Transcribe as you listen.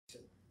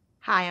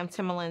Hi, I'm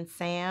Timolyn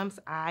Sams.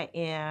 I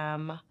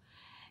am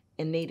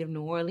a native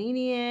New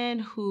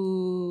Orleanian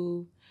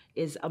who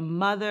is a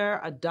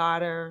mother, a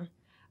daughter,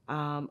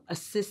 a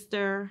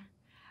sister,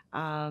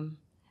 and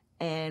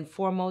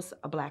foremost,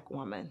 a Black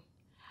woman.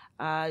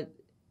 Uh,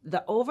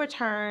 the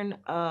overturn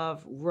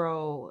of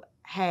Roe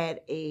had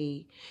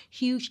a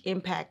huge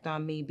impact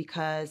on me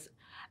because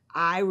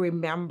I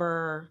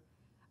remember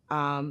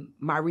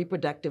my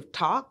reproductive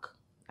talk.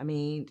 I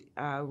mean,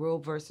 Roe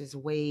versus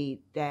Wade,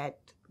 that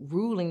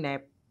ruling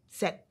that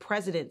set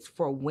precedents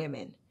for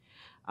women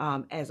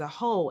as a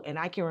whole. And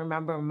I can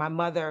remember my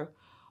mother,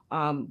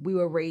 we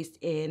were raised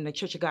in the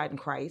Church of God in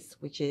Christ,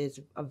 which is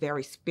a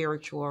very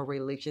spiritual,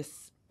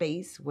 religious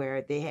space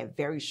where they had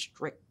very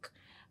strict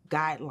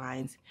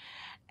guidelines.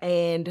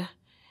 And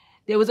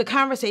there was a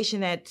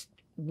conversation that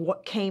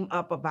came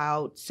up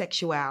about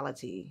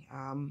sexuality.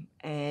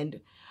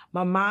 And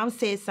my mom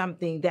said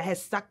something that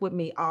has stuck with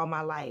me all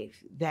my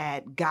life,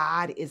 that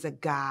God is a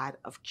God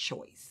of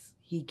choice.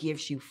 He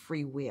gives you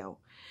free will.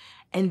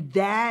 And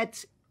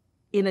that,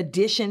 in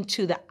addition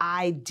to the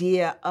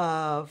idea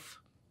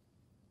of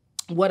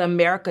what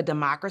American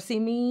democracy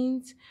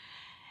means,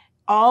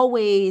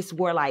 always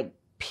were like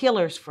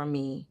pillars for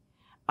me.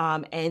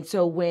 And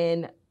so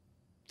when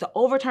the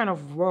overturn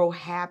of Roe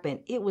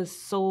happened, it was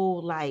so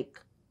like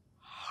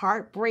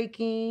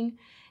heartbreaking.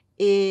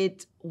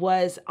 It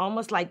was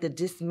almost like the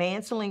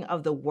dismantling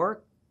of the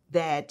work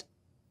that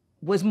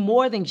was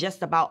more than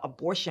just about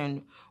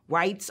abortion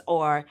rights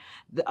or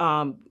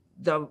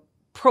the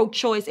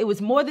pro-choice. It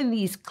was more than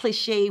these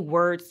cliche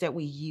words that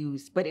we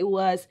use, but it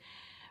was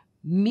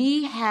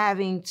me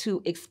having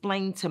to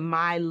explain to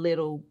my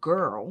little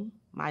girl,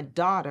 my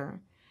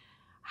daughter,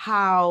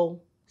 how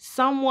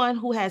someone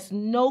who has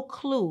no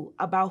clue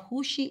about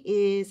who she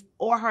is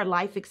or her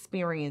life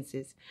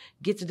experiences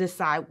gets to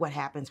decide what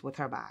happens with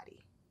her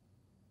body.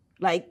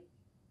 Like,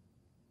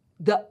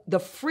 the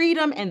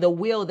freedom and the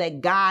will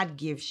that God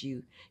gives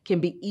you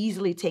can be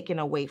easily taken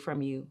away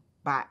from you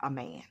by a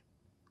man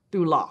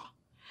through law.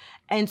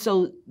 And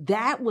so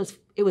that was,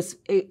 it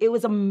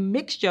was a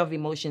mixture of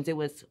emotions. It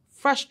was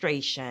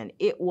frustration,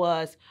 it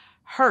was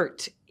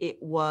hurt,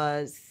 it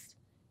was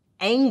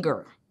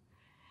anger.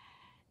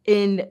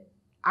 And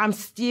I'm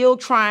still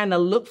trying to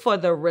look for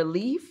the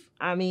relief.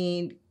 I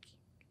mean,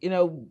 you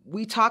know,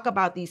 we talk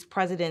about these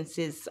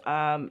precedences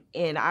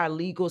in our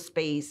legal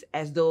space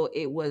as though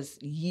it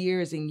was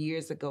years and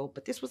years ago,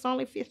 but this was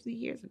only 50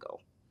 years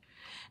ago.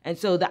 And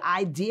so the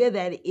idea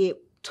that it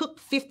took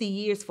 50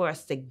 years for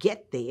us to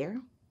get there,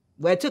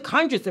 well, it took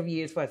hundreds of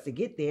years for us to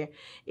get there,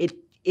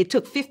 it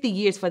took 50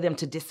 years for them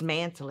to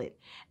dismantle it.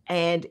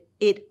 And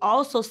it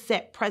also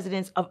set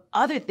precedents of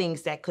other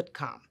things that could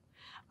come.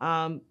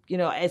 You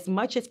know, as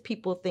much as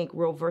people think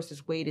Roe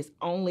versus Wade is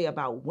only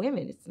about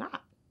women, it's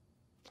not.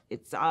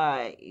 It's,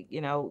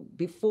 you know,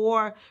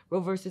 before Roe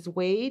versus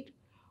Wade,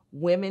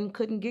 women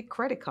couldn't get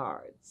credit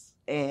cards.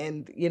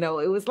 And, you know,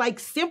 it was like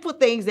simple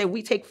things that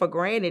we take for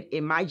granted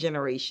in my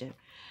generation.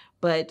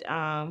 But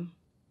I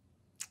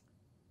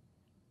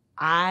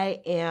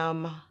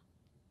am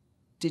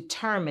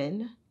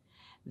determined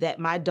that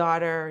my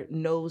daughter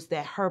knows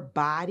that her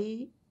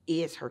body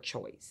is her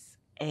choice.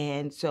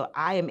 And so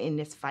I am in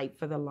this fight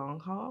for the long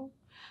haul.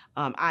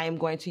 I am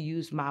going to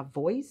use my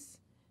voice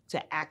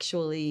to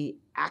actually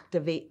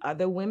activate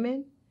other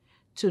women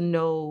to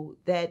know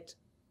that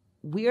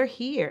we're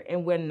here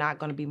and we're not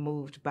going to be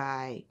moved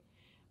by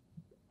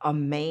a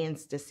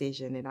man's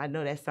decision. And I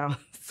know that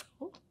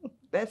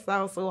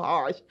sounds so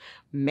harsh,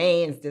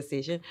 man's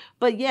decision.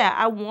 But yeah,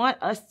 I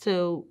want us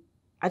to,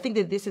 I think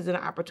that this is an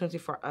opportunity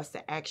for us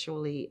to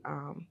actually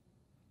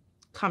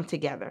come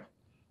together,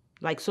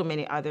 like so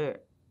many other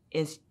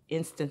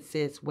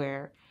instances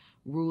where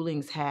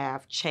rulings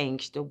have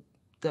changed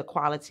the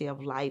quality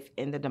of life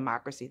and the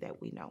democracy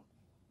that we know.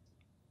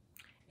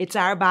 It's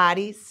our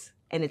bodies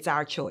and it's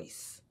our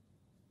choice.